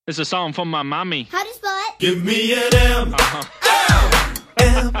It's a song from my mommy. How do you spell it? Give me an M.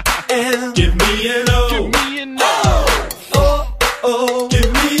 M. M. Give me an O. Give me an O. O. O.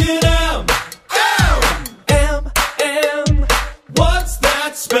 Give me an M. M. M. What's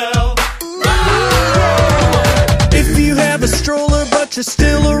that spell? If you have a stroller but you're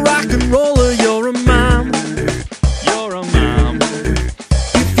still a rock and roller, you're a mom. You're a mom.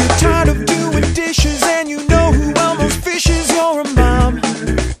 If you're tired of doing dishes and you know who almost fishes, you're a mom.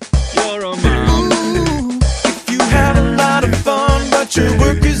 You're a mom. Ooh. If you have a lot of fun but your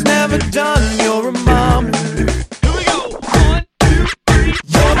work is never done, you're a mom. Here we go. 1, 2, 3.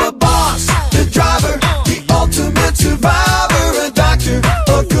 You're the boss, the driver, the ultimate survivor, a doctor,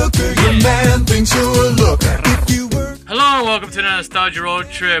 a cooker, your man thinks you're a looker. If you were... Hello and welcome to the Nostalgia Road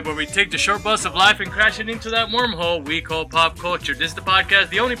Trip, where we take the short bus of life and crash it into that wormhole we call pop culture. This is the podcast,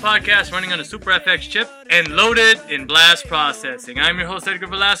 the only podcast running on a Super FX chip and loaded in blast processing. I'm your host, Edgar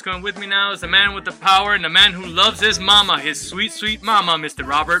Velasco, and with me now is the man with the power and the man who loves his mama, his sweet, sweet mama, Mr.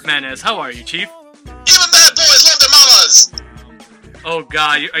 Robert Manez. How are you, Chief? Even bad boys love their mamas! Oh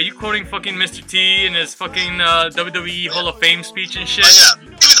god, are you quoting fucking Mr. T in his fucking WWE Hall of Fame speech and shit? Oh yeah,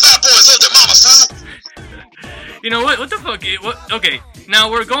 even the bad boys love their mamas, fool! You know what? What the fuck? Okay, now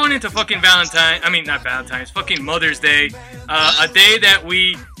we're going into fucking fucking Mother's Day. A day that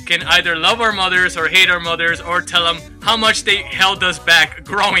we can either love our mothers or hate our mothers or tell them how much they held us back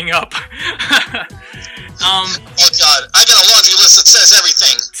growing up. Oh god, I got a laundry list that says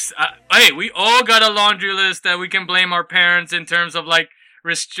everything. Hey, we all got a laundry list that we can blame our parents in terms of like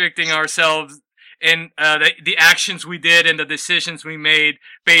restricting ourselves and the actions we did and the decisions we made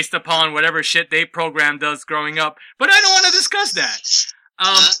based upon whatever shit they programmed us growing up. But I don't want to discuss that.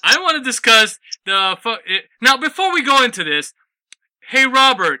 I want to discuss now, before we go into this, hey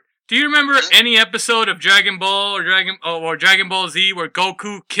Robert, do you remember any episode of Dragon Ball or Dragon Ball Z where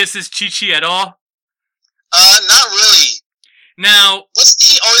Goku kisses Chi-Chi at all? Not really. Now, wasn't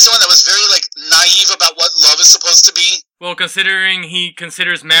he always the one that was very, naive about what love is supposed to be? Well, considering he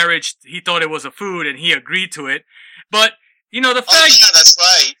considers marriage, he thought it was a food, and he agreed to it. But, the fact... Oh, yeah, that's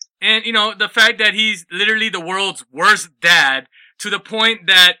right. And, the fact that he's literally the world's worst dad, to the point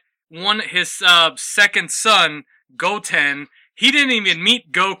that his second son, Goten, he didn't even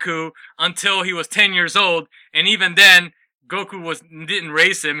meet Goku until he was 10 years old, and even then, Goku didn't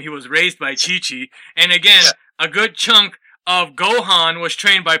raise him, he was raised by Chi-Chi. And again, a good chunk of Gohan was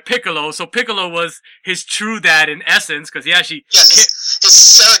trained by Piccolo, so Piccolo was his true dad in essence, because he actually... Yes, his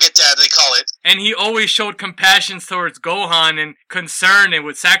surrogate dad, they call it. And he always showed compassion towards Gohan and concern and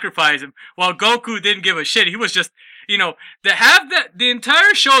would sacrifice him, while Goku didn't give a shit. He was just, the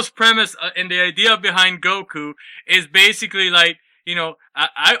entire show's premise and the idea behind Goku is basically like,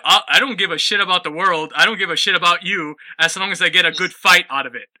 I don't give a shit about the world, I don't give a shit about you, as long as I get a good fight out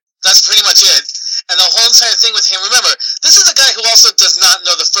of it. That's pretty much it. And the whole entire thing with him, remember, this is a guy who also does not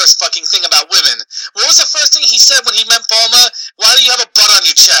know the first fucking thing about women. What was the first thing he said when he met Bulma? Why do you have a butt on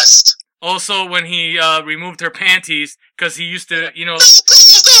your chest? Also, when he removed her panties, because he used to,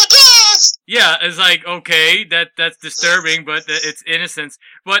 Yeah, it's like, okay, that's disturbing, but it's innocence.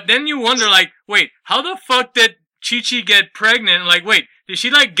 But then you wonder, wait, how the fuck did Chi-Chi get pregnant? Wait, did she,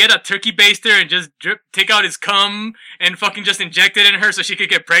 get a turkey baster and just take out his cum and fucking just inject it in her so she could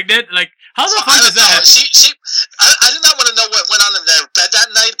get pregnant? How the fuck is that? I do not want to know what went on in their bed that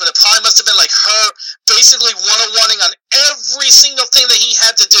night, but it probably must have been her basically one-on-oneing on every single thing that he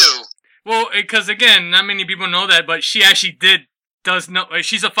had to do. Well, because again, not many people know that, but she actually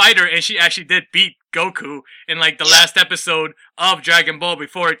she's a fighter, and she actually did beat Goku in the last episode of Dragon Ball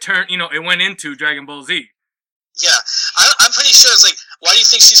before it turned, it went into Dragon Ball Z. Yeah, I'm pretty sure it's why do you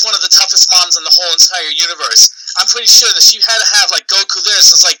think she's one of the toughest moms in the whole entire universe? I'm pretty sure that she had to have Goku there,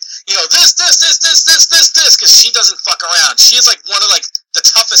 so it's this, because she doesn't fuck around. She is one of the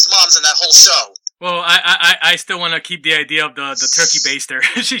toughest moms in that whole show. Well, I still want to keep the idea of the turkey baster.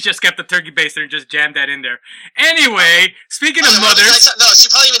 She just kept the turkey baster and just jammed that in there. Anyway, speaking of mothers... No, she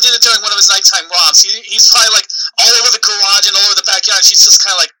probably even did it during one of his nighttime romps. He's probably all over the garage and all over the backyard, and she's just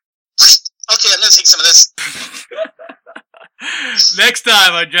kind of okay, I'm gonna take some of this. Next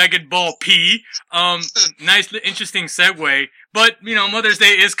time on Dragon Ball P, nice, interesting segue. But, Mother's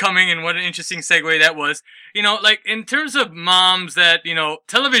Day is coming, and what an interesting segue that was. In terms of moms that,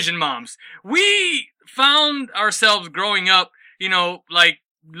 television moms, we found ourselves growing up,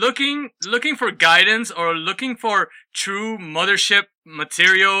 looking for guidance or looking for true mothership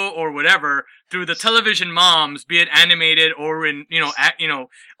material or whatever through the television moms, be it animated or in,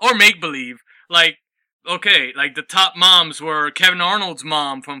 or make-believe. The top moms were Kevin Arnold's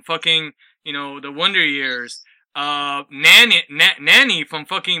mom from fucking, the Wonder Years. Nanny from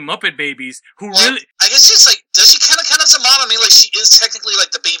fucking Muppet Babies, who really... I guess she's like, does she kind of count as a mom? I mean, like, she is technically,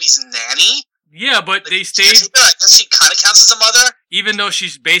 like, the baby's nanny. Yeah, but Like, they stayed... I guess she kind of counts as a mother. Even though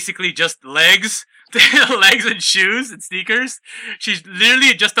she's basically just legs, legs and shoes and sneakers, she's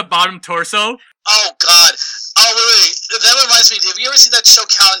literally just a bottom torso. Oh, God. Oh, wait. That reminds me, have you ever seen that show,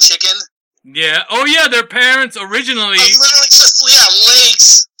 Cow and Chicken? Yeah. Oh, yeah, their parents originally... Literally just,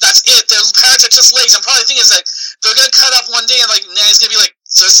 legs. That's it. Their parents are just legs. I'm probably thinking is like, they're going to cut off one day and, like, Nanny's going to be like,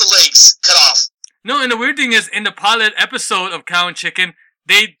 just the legs. Cut off. No, and the weird thing is, in the pilot episode of Cow and Chicken,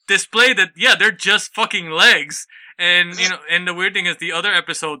 they display that, yeah, they're just fucking legs. And, you know, and the weird thing is the other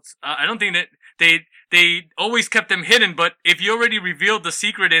episodes, I don't think that they always kept them hidden, but if you already revealed the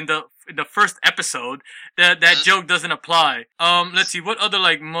secret in the first episode, that joke doesn't apply. Let's see, what other,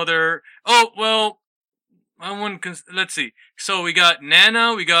 like, mother... Oh, well, let's see. So we got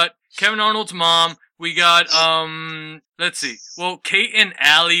Nana, we got Kevin Arnold's mom, we got, let's see. Well, Kate and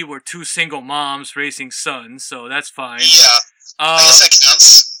Allie were two single moms raising sons, so that's fine. Yeah. I guess that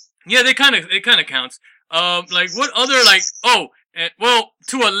counts. Yeah, it kind of counts. Like, what other, like, well,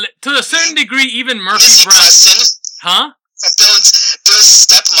 to a certain degree, even Murphy Missy Brown. Preston. Huh? From Bill's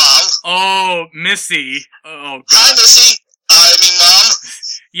stepmom. Oh, Missy. Oh, God. Hi, Missy. I mean, Mom.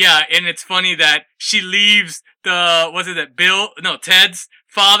 Yeah, and it's funny that she leaves Ted's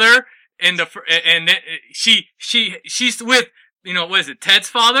father, and then she's with, Ted's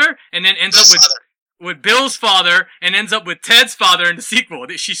father, and then ends Bill's up with Bill's father, and ends up with Ted's father in the sequel.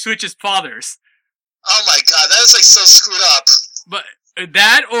 She switches fathers. Oh my God, that is like so screwed up. But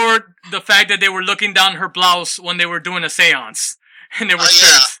that, or the fact that they were looking down her blouse when they were doing a seance, and they were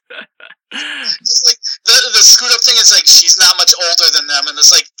shirts. It's like the screwed up thing is like she's not much older than them, and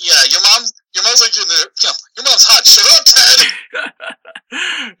it's like, yeah, your mom's like your mom's hot. Shut up, Ted.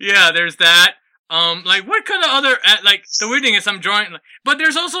 Yeah, there's that. Like, what kind of other, like, the weird thing is I'm drawing, but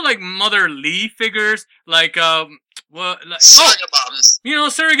there's also, like, Mother Lee figures, like, Surrogate moms.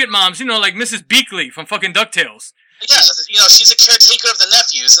 Surrogate moms, like Mrs. Beakley from fucking Ducktales. Yeah, she's a caretaker of the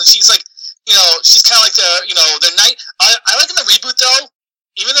nephews, and she's like, she's kind of like the night. I like in the reboot though,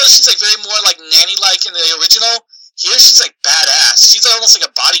 even though she's like very more like nanny-like in the original. Here she's like badass. She's almost like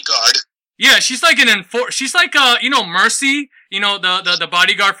a bodyguard. Yeah, she's like she's like Mercy, the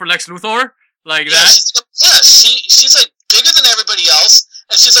bodyguard for Lex Luthor, like that. She's like bigger than everybody else.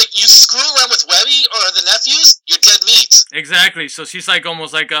 And she's like, you screw around with Webby or the nephews, you're dead meat. Exactly. So she's like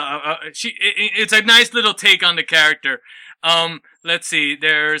almost like it's a nice little take on the character. Let's see.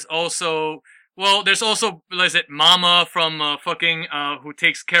 There's also Mama from who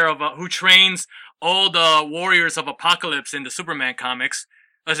takes care of who trains all the warriors of Apocalypse in the Superman comics.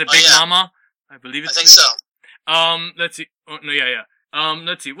 Is it Big Mama? I believe it's. I think so. Let's see. Oh, no, yeah.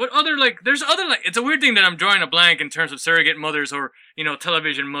 Let's see. What other, like, there's other, like, it's a weird thing that I'm drawing a blank in terms of surrogate mothers or,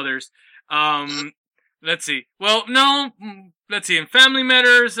 television mothers. Let's see. Well, no, let's see. In Family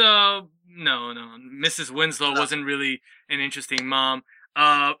Matters, no. Mrs. Winslow wasn't really an interesting mom.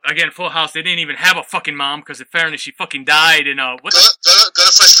 Again, Full House, they didn't even have a fucking mom because in fairness, she fucking died in, Go to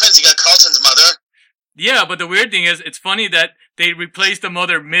Fresh Prince, you got Carlton's mother. Yeah, but the weird thing is, it's funny that they replaced the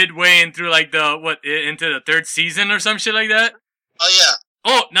mother midway and through, like, into the third season or some shit like that. Oh, yeah.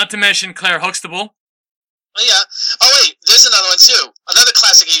 Oh, not to mention Claire Huxtable. Oh, yeah. Oh, wait, there's another one, too. Another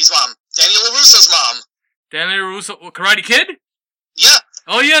classic 80s mom. Daniel LaRusso's mom. Daniel LaRusso, Karate Kid? Yeah.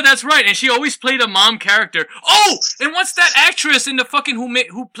 Oh, yeah, that's right. And she always played a mom character. Oh, and what's that actress in the fucking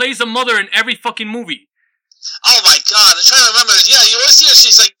who plays a mother in every fucking movie? Oh, my God. I'm trying to remember. Yeah, you always see her.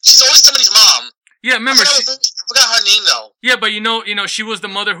 She's always somebody's mom. Yeah, remember. I forgot her name, though. Yeah, but she was the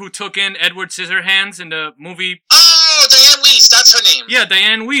mother who took in Edward Scissorhands in the movie. Oh, Diane Weiss, that's her name. Yeah,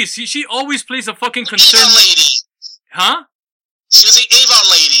 Diane Weiss. She always plays a fucking concerned Avon lady. Huh? She was the Avon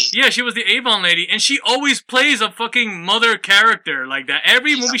lady. Yeah, she was the Avon lady, and she always plays a fucking mother character like that.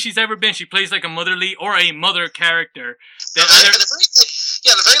 Every movie she's ever been, she plays like a motherly or a mother character. And a very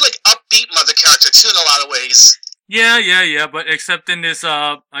upbeat mother character too, in a lot of ways. Yeah. But except in this,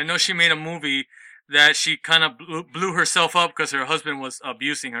 I know she made a movie that she kind of blew herself up because her husband was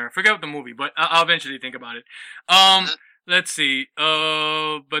abusing her. I forget what the movie, but I'll eventually think about it. Let's see.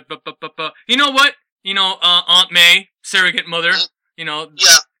 But you know what? Aunt May, surrogate mother.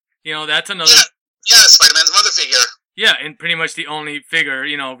 Yeah. That's another. Yeah, Spider-Man's mother figure. Yeah, and pretty much the only figure,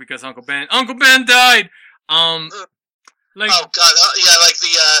 because Uncle Ben died. Oh God, like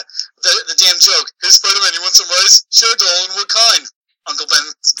the damn joke. Hey, Spider-Man, you want some rice? Sure, darling. What kind? Uncle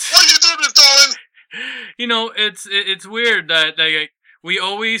Ben. What are you doing, darling? It's weird that we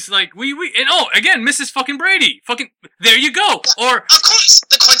always, like, and again, Mrs. fucking Brady. There you go. Or, of course,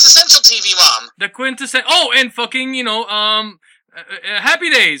 the quintessential TV mom. The quintessential, and fucking, Happy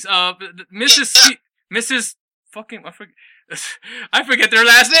Days, Mrs. fucking, I forget their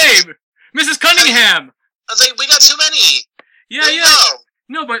last name. Mrs. Cunningham. I was like, we got too many. Yeah.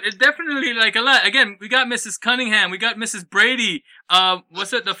 No, but it definitely, like, a lot. Again, we got Mrs. Cunningham, we got Mrs. Brady,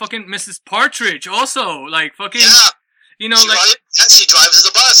 what's it, the fucking Mrs. Partridge, also, like, fucking, she drives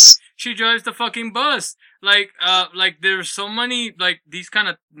the bus. She drives the fucking bus. Like, there's so many, like, these kind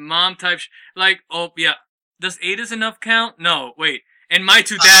of mom types, does 8 is enough count? No, wait. And My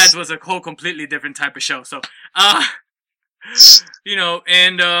Two Dads was a whole completely different type of show, so,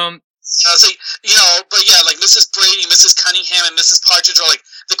 but yeah, like Mrs. Brady, Mrs. Cunningham, and Mrs. Partridge are like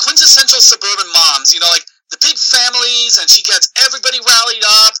the quintessential suburban moms, like the big families, and she gets everybody rallied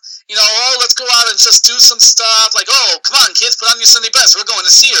up, let's go out and just do some stuff, like, oh, come on, kids, put on your Sunday best, we're going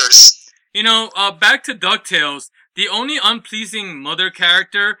to Sears. Back to DuckTales, the only unpleasing mother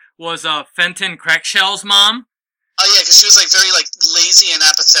character was, Fenton Crackshell's mom. Oh yeah, because she was, like, very, like, lazy and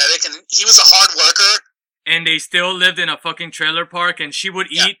apathetic, and he was a hard worker. And they still lived in a fucking trailer park, and she would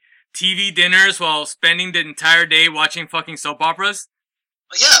eat TV dinners while spending the entire day watching fucking soap operas?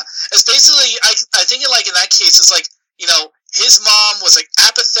 Yeah, it's basically, I think in that case, it's like, his mom was, like,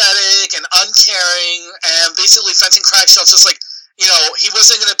 apathetic and uncaring, and basically Fenton Crackshell just, like, he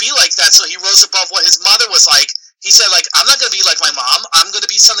wasn't going to be like that, so he rose above what his mother was like. He said, like, I'm not going to be like my mom, I'm going to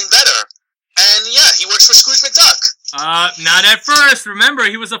be something better. And, yeah, he works for Scrooge McDuck. Not at first. Remember,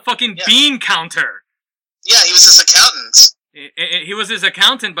 he was a fucking bean counter. Yeah, he was his accountant. He was his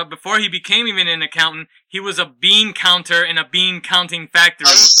accountant, but before he became even an accountant, he was a bean counter in a bean counting factory. A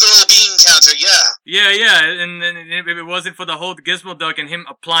little bean counter, yeah. Yeah, and then if it wasn't for the whole GizmoDuck and him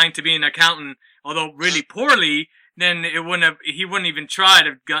applying to be an accountant, although really poorly, then he wouldn't even try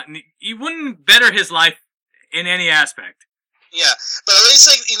to he wouldn't better his life in any aspect. Yeah, but at least,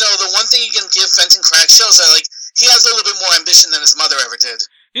 like, the one thing you can give Fenton Crackshell is that, like, he has a little bit more ambition than his mother ever did.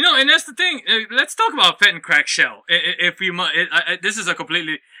 And that's the thing. Let's talk about Fenton Crackshell. This is a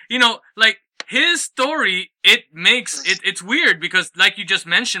completely, like, his story, it's weird because, like you just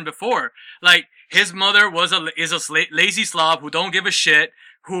mentioned before, like, his mother is a lazy slob who don't give a shit,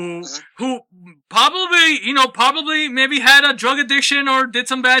 who probably maybe had a drug addiction or did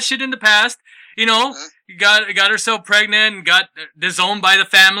some bad shit in the past, got herself pregnant and got disowned by the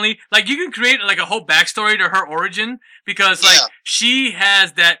family. Like, you can create, like, a whole backstory to her origin because, like, she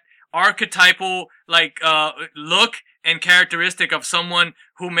has that archetypal, like, look and characteristic of someone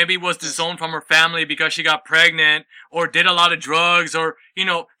who maybe was disowned from her family because she got pregnant or did a lot of drugs or,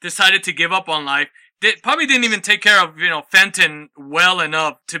 decided to give up on life. They probably didn't even take care of, Fenton well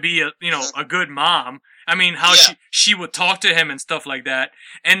enough to be a good mom. I mean, how she would talk to him and stuff like that.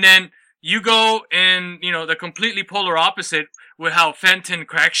 And then you go and, the completely polar opposite with how Fenton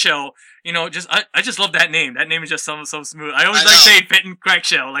Crackshell, I just love that name. That name is just so smooth. I always like saying Fenton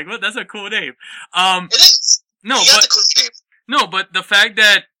Crackshell. Like, what? That's a cool name. It is. But the fact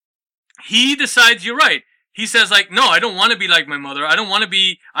that he decides, you're right. He says, like, no, I don't want to be like my mother. I don't want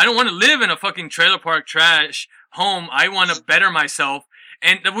to live in a fucking trailer park trash home. I want to better myself.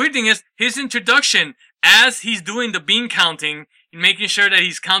 And the weird thing is, his introduction, as he's doing the bean counting, making sure that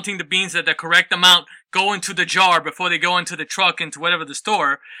he's counting the beans at the correct amount go into the jar before they go into the truck, into whatever the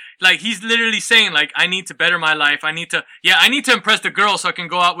store. Like, he's literally saying, like, I need to better my life. I need to impress the girl so I can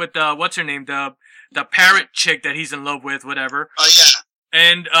go out with, what's her name? The parrot chick that he's in love with, whatever. Oh, yeah.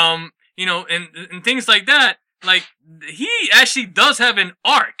 And, and things like that. Like, he actually does have an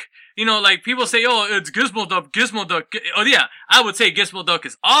arc. Like, people say, oh, it's GizmoDuck. Oh, yeah, I would say GizmoDuck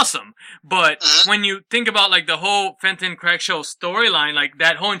is awesome. But when you think about, like, the whole Fenton Crackshell storyline, like,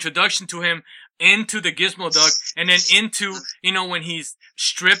 that whole introduction to him into the GizmoDuck, and then into, when he's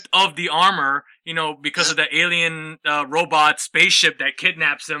stripped of the armor, because of the alien robot spaceship that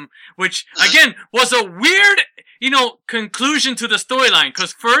kidnaps him, which, again, was a weird, conclusion to the storyline.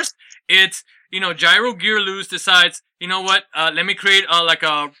 Because first, it's, Gyro Gearloose decides, you know what, let me create, like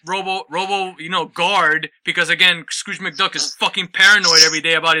a robo, guard, because again, Scrooge McDuck is fucking paranoid every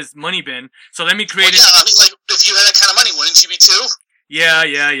day about his money bin, so let me create I mean, like, if you had that kind of money, wouldn't you be too? Yeah,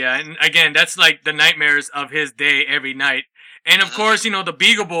 and again, that's like the nightmares of his day every night. And of course, the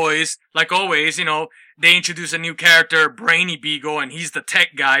Beagle Boys, like always, they introduce a new character, Brainy Beagle, and he's the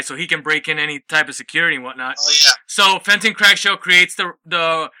tech guy, so he can break in any type of security and whatnot. Oh, yeah. So Fenton Crackshell creates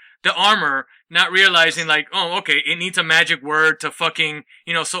the armor, not realizing, like, oh, okay, it needs a magic word to fucking,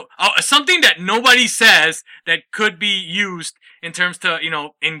 something that nobody says that could be used in terms to,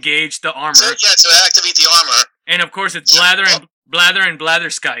 engage the armor. So, yeah, to activate the armor. And of course, it's Blather and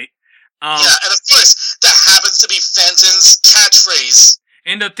Blatherskite. Yeah, and of course, that happens to be Fenton's catchphrase.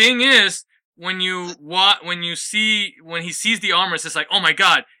 And the thing is, when he sees the armor, it's just like, oh my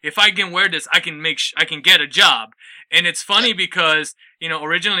god, if I can wear this, I can get a job. And it's funny because,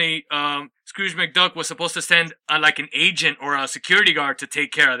 originally, Scrooge McDuck was supposed to send like an agent or a security guard to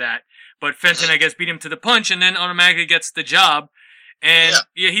take care of that. But Fenton, I guess, beat him to the punch and then automatically gets the job. And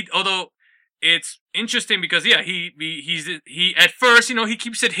although it's interesting because he at first, he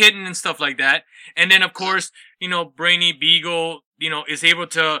keeps it hidden and stuff like that. And then of course, Brainy Beagle, is able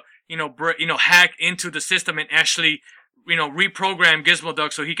to, hack into the system and actually, reprogram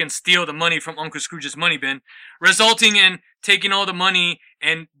GizmoDuck so he can steal the money from Uncle Scrooge's money bin, resulting in taking all the money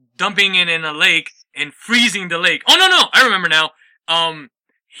and dumping it in a lake and freezing the lake. Oh, no, I remember now.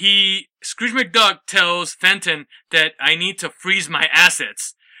 Scrooge McDuck tells Fenton that I need to freeze my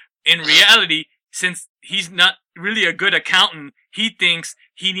assets. In reality, since he's not really a good accountant, he thinks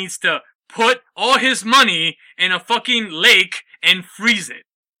he needs to put all his money in a fucking lake and freeze it.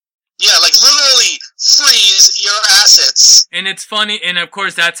 Yeah, like literally freeze your assets. And it's funny, and of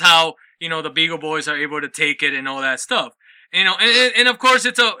course that's how, the Beagle Boys are able to take it and all that stuff. And of course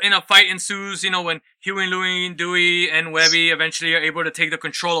a fight ensues, when Huey, Louie, and Dewey and Webby eventually are able to take the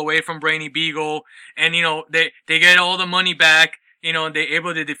control away from Brainy Beagle, and they get all the money back, and they're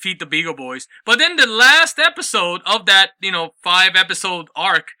able to defeat the Beagle Boys. But then the last episode of that, 5-episode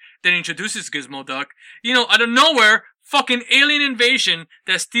arc that introduces GizmoDuck, out of nowhere, fucking alien invasion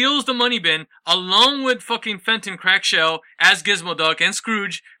that steals the money bin along with fucking Fenton Crackshell as GizmoDuck and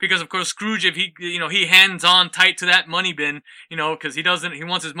Scrooge, because of course Scrooge, if he hands on tight to that money bin, cause he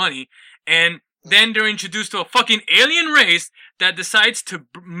wants his money. And then they're introduced to a fucking alien race that decides to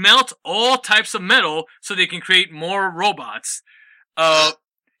melt all types of metal so they can create more robots.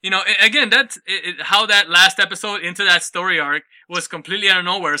 Again, that's how that last episode into that story arc was completely out of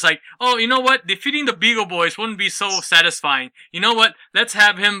nowhere. It's like, oh, you know what? Defeating the Beagle Boys wouldn't be so satisfying. You know what? Let's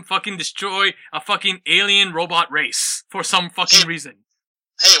have him fucking destroy a fucking alien robot race for some fucking reason.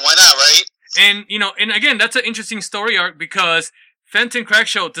 Hey, why not, right? And, and again, that's an interesting story arc because Fenton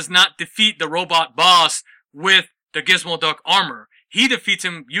Crackshell does not defeat the robot boss with the GizmoDuck armor. He defeats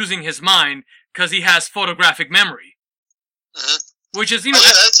him using his mind because he has photographic memory. Mm-hmm. Which is, that's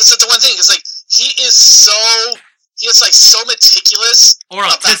the one thing. It's like, he is so meticulous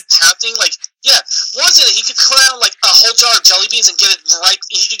about counting. Like, one thing that he could cut out like a whole jar of jelly beans and get it right.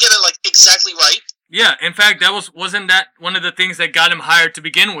 He could get it like exactly right. Yeah, in fact, wasn't that one of the things that got him hired to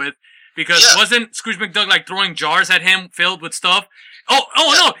begin with? Because wasn't Scrooge McDuck like throwing jars at him filled with stuff?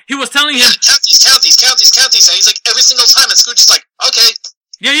 No, he was telling him, count these, and he's like, every single time, and Scrooge is like, okay.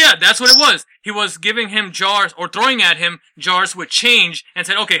 Yeah, that's what it was. He was giving him jars, or throwing at him jars with change, and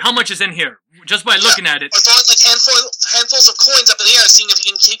said, okay, how much is in here? Just by looking at it. Or throwing like handfuls of coins up in the air, seeing if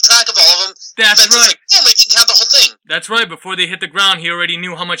he can keep track of all of them. That's right. Like, make him count the whole thing. That's right. Before they hit the ground, he already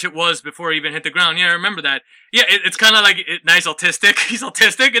knew how much it was before he even hit the ground. Yeah, I remember that. Yeah, it's kind of like, nice autistic. He's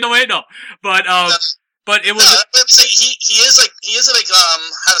autistic in a way, no. But it was... he is like,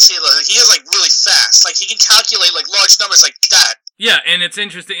 how to say it, like, he is like really fast. Like, he can calculate like large numbers like that. Yeah, and it's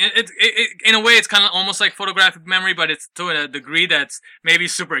interesting. In a way, it's kind of almost like photographic memory, but it's to a degree that's maybe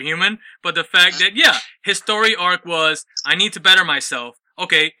superhuman. But the fact that, his story arc was, I need to better myself.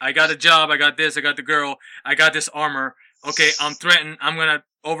 Okay, I got a job, I got this, I got the girl, I got this armor. Okay, I'm threatened, I'm gonna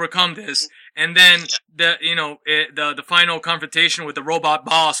overcome this. And then, the final confrontation with the robot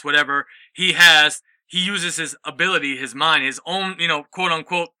boss, whatever, he uses his ability, his mind, his own, quote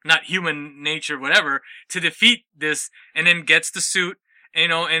unquote, not human nature, whatever, to defeat this, and then gets the suit,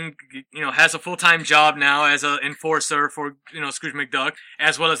 and, has a full-time job now as an enforcer for, Scrooge McDuck,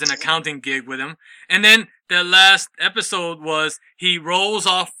 as well as an accounting gig with him. And then the last episode was he rolls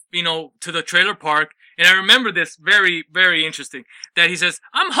off, to the trailer park, and I remember this very, very interesting, that he says,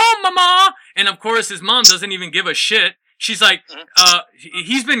 "I'm home, Mama!" And of course his mom doesn't even give a shit. She's like,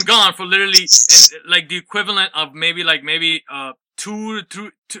 he's been gone for literally, like, the equivalent of maybe a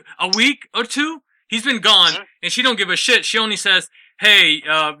week or two. He's been gone, and she don't give a shit. She only says, hey,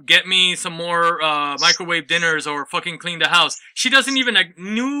 get me some more, microwave dinners or fucking clean the house. She doesn't even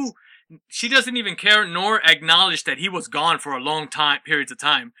care nor acknowledge that he was gone for a long periods of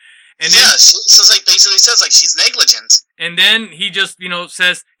time. And then, so like basically says like she's negligent. And then he just,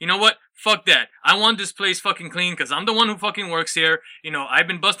 says, you know what? Fuck that. I want this place fucking clean because I'm the one who fucking works here. I've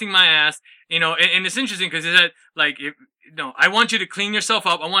been busting my ass. And it's interesting because he said, like, I want you to clean yourself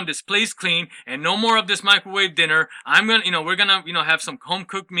up. I want this place clean and no more of this microwave dinner. I'm gonna, we're gonna, have some home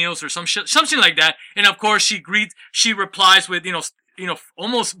cooked meals or something like that. And of course she replies with,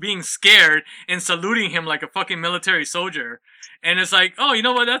 almost being scared and saluting him like a fucking military soldier. And it's like, oh, you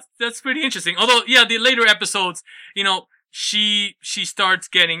know what? That's pretty interesting. Although, yeah, the later episodes, she starts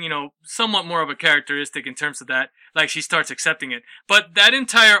getting, somewhat more of a characteristic in terms of that. Like, she starts accepting it. But that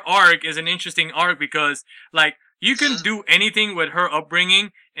entire arc is an interesting arc because, like, you can do anything with her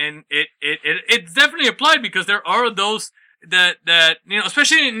upbringing, and it's definitely applied because there are those that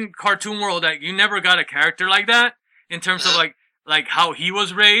especially in cartoon world, that you never got a character like that in terms of like how he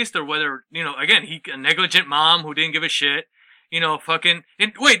was raised, or whether, again, a negligent mom who didn't give a shit,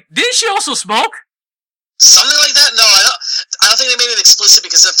 wait, didn't she also smoke? Something like that? No, I don't think they made it explicit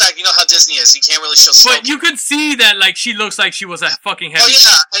because of the fact, how Disney is. You can't really show smoking. But you could see that, like, she looks like she was a fucking heavy.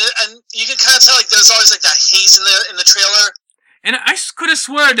 Oh, yeah, and you can kind of tell, like, there's always, like, that haze in the trailer. And I could have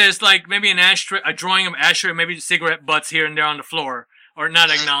sworn there's, like, maybe a drawing of ashtray, maybe cigarette butts here and there on the floor, or not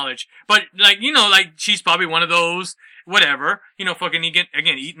acknowledged. But, like, like, she's probably one of those, whatever, fucking,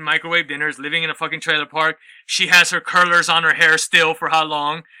 eating microwave dinners, living in a fucking trailer park. She has her curlers on her hair still for how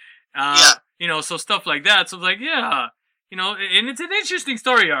long? Yeah. So stuff like that. So it's like, yeah, and it's an interesting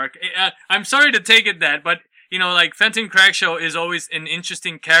story arc. I'm sorry to take it that, but, like, Fenton Crackshaw is always an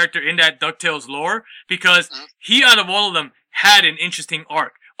interesting character in that DuckTales lore, because he, out of all of them, had an interesting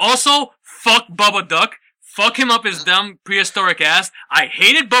arc. Also, fuck Bubba Duck. Fuck him up his dumb prehistoric ass. I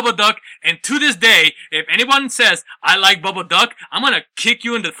hated Bubba Duck, and to this day, if anyone says, I like Bubba Duck, I'm gonna kick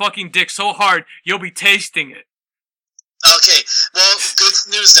you in the fucking dick so hard, you'll be tasting it. Okay, well, good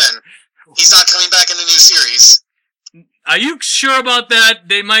news then. He's not coming back in the new series. Are you sure about that?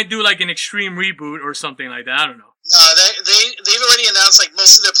 They might do like an extreme reboot or something like that. I don't know. No, they've already announced like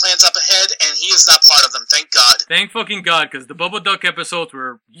most of their plans up ahead, and he is not part of them. Thank God. Thank fucking God, because the Bubba Duck episodes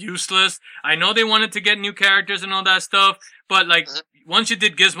were useless. I know they wanted to get new characters and all that stuff, but like once you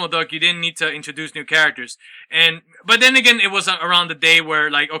did GizmoDuck, you didn't need to introduce new characters. But then again, it was around the day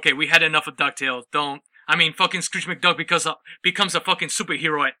where like, okay, we had enough of DuckTales. Fucking Scrooge McDuck becomes a fucking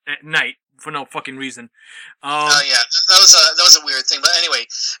superhero at night for no fucking reason. Oh yeah, that was a weird thing. But anyway,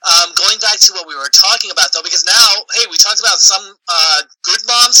 going back to what we were talking about though, because now, hey, we talked about some good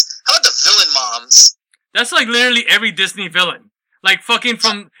moms. How about the villain moms? That's like literally every Disney villain. Like fucking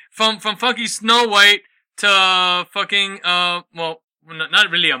from fucking Snow White to fucking well, not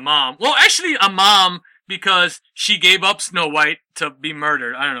really a mom. Well, actually a mom because she gave up Snow White to be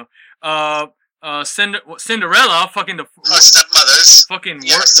murdered. I don't know. Cinderella, fucking the stepmothers, fucking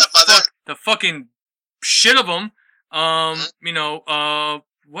stepmother, the fucking shit of them.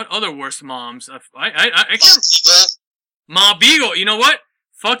 What other worse moms? I can't. Ma Beagle. You know what?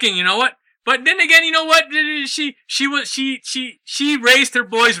 Fucking. You know what? But then again, you know what? She raised her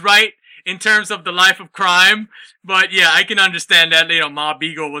boys right in terms of the life of crime. But yeah, I can understand that. Ma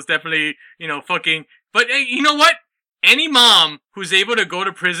Beagle was definitely fucking. But you know what? Any mom who's able to go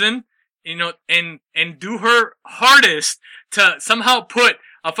to prison, and do her hardest to somehow put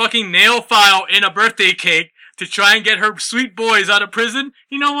a fucking nail file in a birthday cake to try and get her sweet boys out of prison,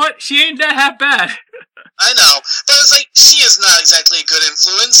 you know what? She ain't that half bad. I know, but it's like, she is not exactly a good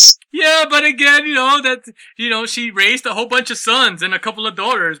influence. Yeah, but again, she raised a whole bunch of sons and a couple of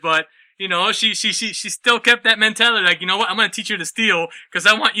daughters, but, she still kept that mentality, like, you know what, I'm gonna teach you to steal, because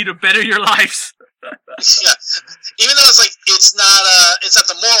I want you to better your lives. Yeah, even though it's like it's not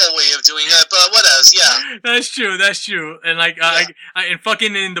the moral way of doing it, but what else? Yeah, that's true. And like, and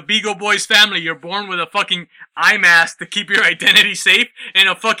fucking in the Beagle Boys family, you're born with a fucking eye mask to keep your identity safe, and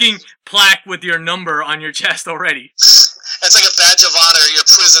a fucking plaque with your number on your chest already. It's like a badge of honor, your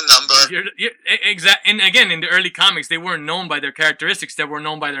prison number. Exactly. And again, in the early comics, they weren't known by their characteristics; they were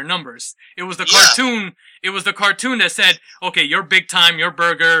known by their numbers. It was the cartoon. It was the cartoon that said, "Okay, you're big time, you're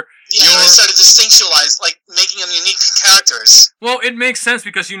burger." Yeah, they started distinctualized, like making them unique characters. Well, it makes sense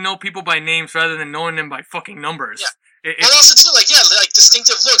because you know people by names rather than knowing them by fucking numbers. Yeah. But also too, like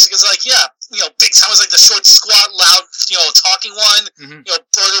distinctive looks, because Big Time was like the short, squat, loud, talking one. Mm-hmm.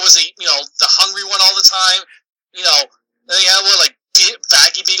 Burger was the hungry one all the time. Then you had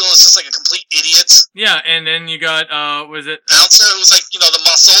Baggy Beagle is just like a complete idiot. Yeah, and then you got Bouncer, who's like the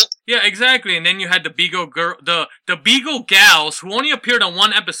muscle. Yeah, exactly. And then you had the Beagle girl, the Beagle gals, who only appeared on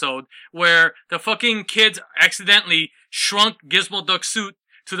one episode, where the fucking kids accidentally shrunk GizmoDuck's suit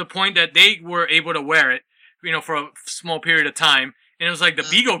to the point that they were able to wear it, for a small period of time. And it was like the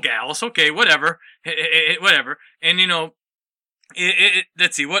Beagle gals. Okay, whatever, whatever. And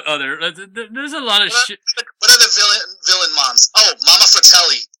let's see, what other? There's a lot of shit. What are the villain moms? Oh, Mama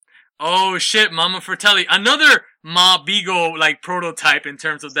Fratelli. Oh shit, Mama Fratelli, another Ma Beagle like prototype in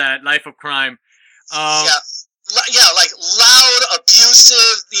terms of that life of crime. Like loud,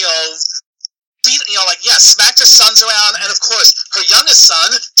 abusive, smacked her sons around, and of course, her youngest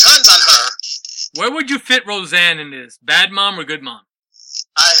son turns on her. Where would you fit Roseanne in this? Bad mom or good mom?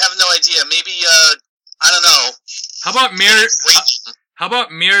 I have no idea. Maybe, I don't know. How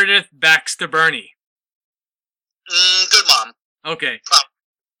about Meredith Baxter Burney? Good mom. Okay.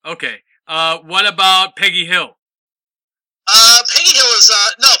 Okay. What about Peggy Hill? Peggy Hill is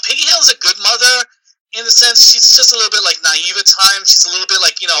a good mother in the sense she's just a little bit like naive at times. She's a little bit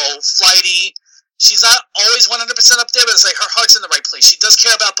like, flighty. She's not always 100% up there, but it's like her heart's in the right place. She does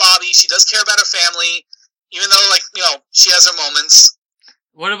care about Bobby. She does care about her family, even though, she has her moments.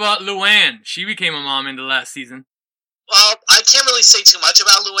 What about Luann? She became a mom in the last season. Well, I can't really say too much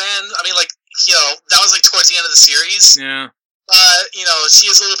about Luann. I mean, that was towards the end of the series. Yeah. She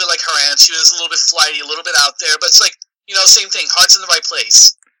is a little bit like her aunt. She was a little bit flighty, a little bit out there, but it's same thing. Heart's in the right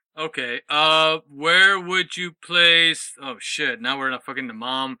place. Okay. Where would you place? Oh shit! Now we're in the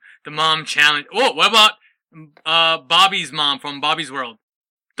mom challenge. Oh, what about Bobby's mom from Bobby's World?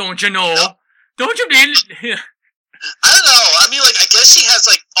 Don't you know? No. Don't you need? I don't know. I mean, I guess she has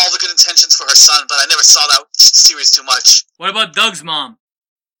all the good intentions for her son, but I never saw that series too much. What about Doug's mom?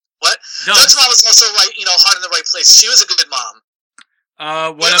 What? Doug's mom was also heart in the right place. She was a good mom.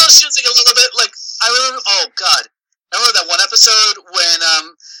 Even though she was a little bit I remember. Oh God. I remember that one episode when,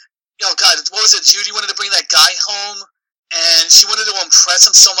 what was it? Judy wanted to bring that guy home, and she wanted to impress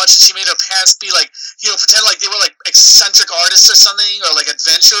him so much that she made her parents be pretend like they were eccentric artists or something, or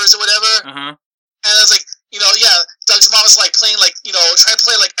adventurers or whatever. Uh-huh. And I was Doug's mom was playing trying to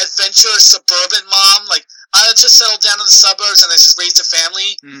play adventure suburban mom. I just settled down in the suburbs and I just raised a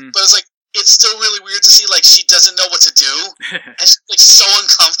family. Mm. But it's still really weird to see she doesn't know what to do, and she's so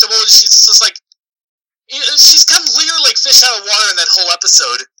uncomfortable. And she's just she's completely fish out of water in that whole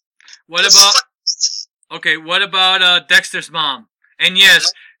episode. What about Dexter's mom? And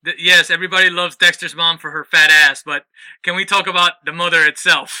yes, everybody loves Dexter's mom for her fat ass, but can we talk about the mother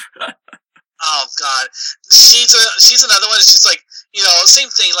itself? Oh God, she's another one. She's same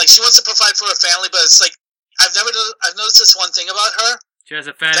thing. She wants to provide for her family, but it's I've noticed this one thing about her. She has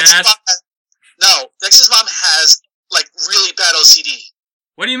a fat ass. Dexter's mom has really bad OCD.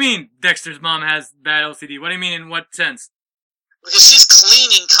 What do you mean Dexter's mom has bad OCD? What do you mean in what sense? Because she's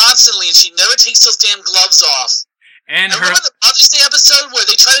cleaning constantly and she never takes those damn gloves off. And remember the Mother's Day episode where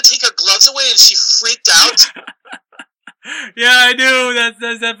they tried to take her gloves away and she freaked out? Yeah, I do.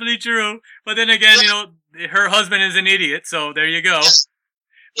 That's definitely true. But then again, her husband is an idiot, so there you go.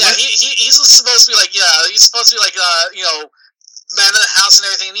 Yeah, he's supposed to be he's supposed to be man of the house and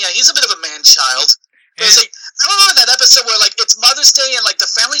everything. Yeah, he's a bit of a man-child. But it's I remember that episode where it's Mother's Day and the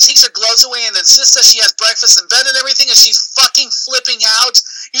family takes her gloves away and insists that she has breakfast in bed and everything, and she's fucking flipping out.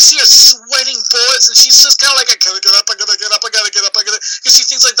 You see her sweating bullets, and she's just kind of I gotta get up, I gotta get up, I gotta get up, I gotta, because she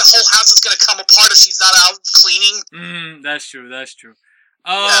thinks the whole house is gonna come apart if she's not out cleaning. That's true.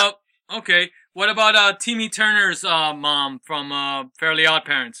 Yeah. Okay. What about Timmy Turner's mom from Fairly Odd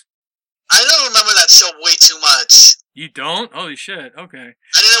Parents? I don't remember that show way too much. You don't? Holy shit. Okay.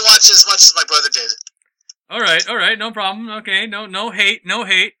 I didn't watch it as much as my brother did. All right, no problem. Okay, no hate.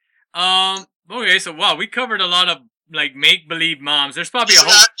 Okay, so wow, we covered a lot of make-believe moms. There's probably You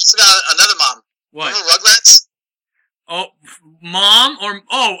forgot another mom. What? Remember Rugrats? Oh, mom or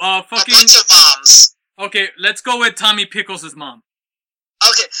fucking. A bunch of moms. Okay, let's go with Tommy Pickles' mom.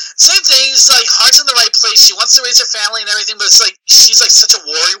 Okay, same thing. It's heart's in the right place. She wants to raise her family and everything, but it's she's such a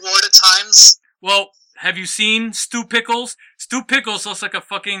worrywart at times. Well, have you seen Stu Pickles? Stu Pickles looks like a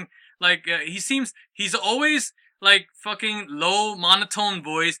fucking. He's always fucking low monotone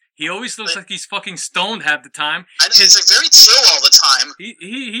voice. He always looks like he's fucking stoned half the time. I know, he's very chill all the time.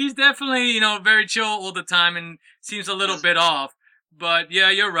 He's definitely, very chill all the time and seems a little bit off. But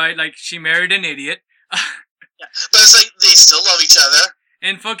yeah, you're right. She married an idiot. Yeah, but it's they still love each other.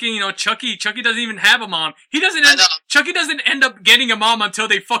 And fucking, Chucky doesn't even have a mom. Chucky doesn't end up getting a mom until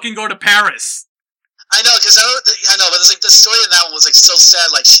they fucking go to Paris. I know, because I know, but it's the story in that one was so sad.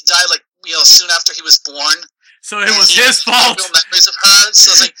 She died soon after he was born. So it was his fault. No memories of her.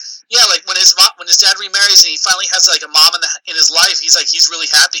 So it's when his dad remarries and he finally has a mom in his life, he's really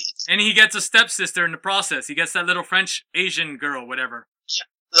happy. And he gets a stepsister in the process. He gets that little French Asian girl, whatever. Yeah,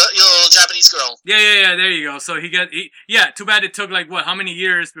 the little Japanese girl. Yeah. There you go. So too bad it took how many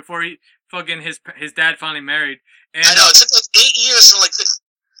years before his dad finally married. And, I know, it took 8 years from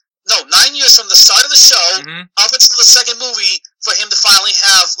 9 years from the start of the show up until the second movie for him to finally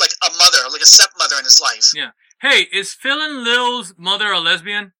have a mother, a stepmother in his life. Yeah. Hey, is Phil and Lil's mother a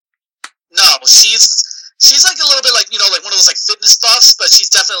lesbian? No, she's a little bit one of those fitness buffs, but she's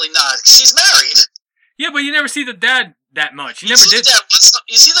definitely not. She's married. Yeah, but you never see the dad that much. He You never see did. the dad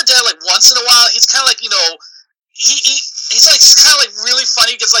you see the dad like once in a while. He's kind of like, you know, he's like kind of like really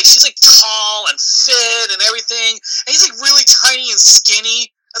funny because like she's like tall and fit and everything, and he's like really tiny and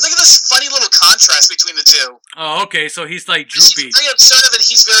skinny. I think of this funny little contrast between the two. Oh, okay. So he's like droopy. She's very assertive and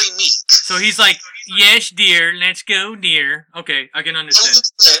he's very meek. So he's like, yes, dear, let's go, dear. Okay, I can understand.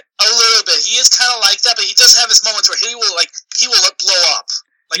 A little bit. He is kind of like that, but he does have his moments where he will blow up.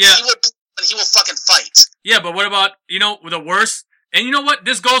 Like Yeah. he will fucking fight. Yeah, but what about, you know, the worst? And you know what?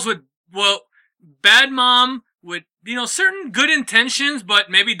 This goes with, well, bad mom with, you know, certain good intentions, but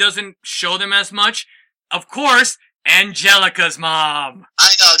maybe doesn't show them as much. Of course, Angelica's mom.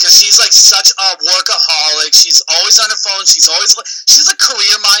 I know, because she's like such a workaholic. She's always on her phone. She's like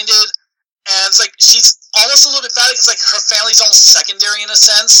career-minded. And it's like, she's almost a little bit bad because like her family's almost secondary in a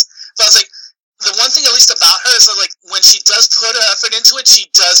sense. But it's like, the one thing at least about her is that like, when she does put effort into it, she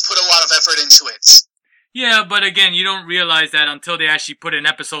does put a lot of effort into it. Yeah, but again, you don't realize that until they actually put an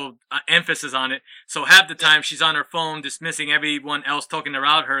episode emphasis on it. So half the time she's on her phone dismissing everyone else talking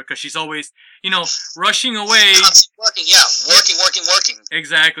around her because she's always, you know, rushing away. Constantly working, yeah. Working.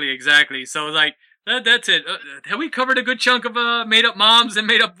 Exactly. So like, that's it. Have we covered a good chunk of made-up moms and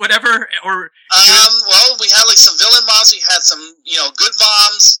made-up whatever? Or well, we had like some villain moms. We had some, you know, good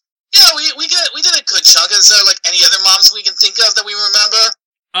moms. Yeah, we did a good chunk. Is there like any other moms we can think of that we remember?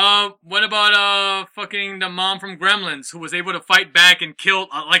 What about, fucking the mom from Gremlins, who was able to fight back and kill,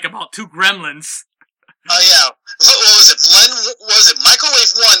 like, about 2 gremlins? Oh, yeah. What was it?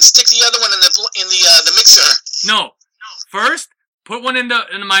 Microwave one, stick the other one in the mixer. No. First, put one in the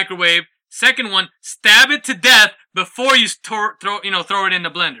microwave. Second one, stab it to death before you throw it in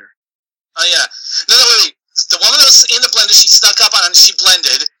the blender. Oh, yeah. No, wait. The one that was in the blender, she snuck up on and she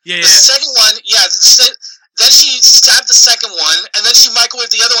blended. Yeah. The second one, yeah, then she stabbed the second one, and then she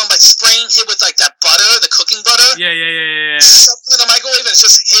microwaved the other one by spraying it with, like, that butter, the cooking butter. Yeah. Shoved it in the microwave, and it's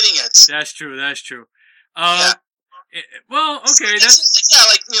just hitting it. That's true. Yeah. Well, okay, It's like, yeah,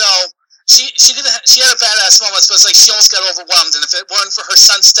 like, you know, she had a badass moments, but it's like she almost got overwhelmed, and if it weren't for her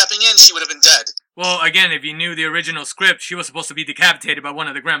son stepping in, she would have been dead. Well, again, if you knew the original script, she was supposed to be decapitated by one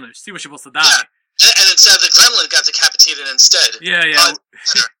of the gremlins. She was supposed to die. Yeah. And instead, the gremlin got decapitated instead. Yeah.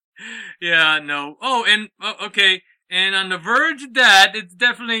 Yeah, no. Oh, and, okay. And on the verge of that, it's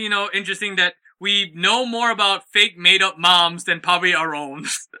definitely, you know, interesting that we know more about fake made-up moms than probably our own.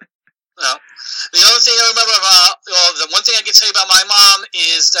 Well, the other thing I remember the one thing I can tell you about my mom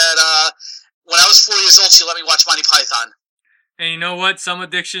is that, when I was 4 years old, she let me watch Monty Python. And you know what? Some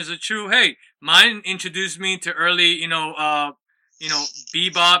addictions are true. Hey, mine introduced me to early,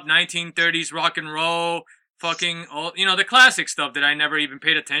 bebop, 1930s rock and roll, fucking, all, you know, the classic stuff that I never even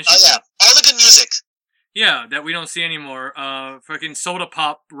paid attention to. Oh, yeah. All the good music. Yeah, that we don't see anymore. Fucking soda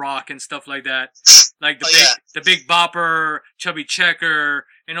pop rock and stuff like that. Like the Big Bopper, Chubby Checker,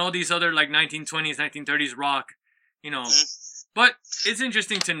 and all these other like 1920s, 1930s rock, you know. Mm-hmm. But it's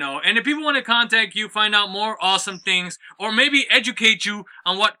interesting to know. And if people want to contact you, find out more awesome things, or maybe educate you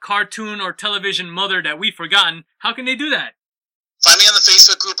on what cartoon or television mother that we've forgotten, how can they do that? Find me on the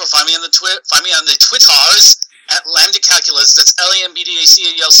Facebook group or find me on the Twitters at Lambda Calculus. That's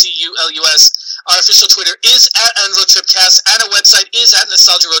LAMBDACALCULUS. Our official Twitter is at EnroTripCast, and our website is at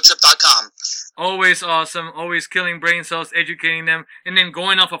NostalgiaRoadTrip.com. Always awesome, always killing brain cells, educating them, and then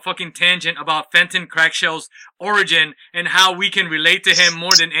going off a fucking tangent about Fenton Crackshell's origin and how we can relate to him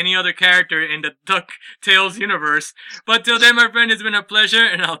more than any other character in the Ducktales universe. But till then, my friend, it's been a pleasure,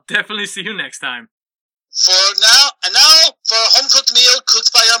 and I'll definitely see you next time. For now, for a home-cooked meal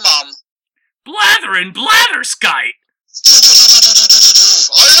cooked by our mom. Blathering Blatherskite!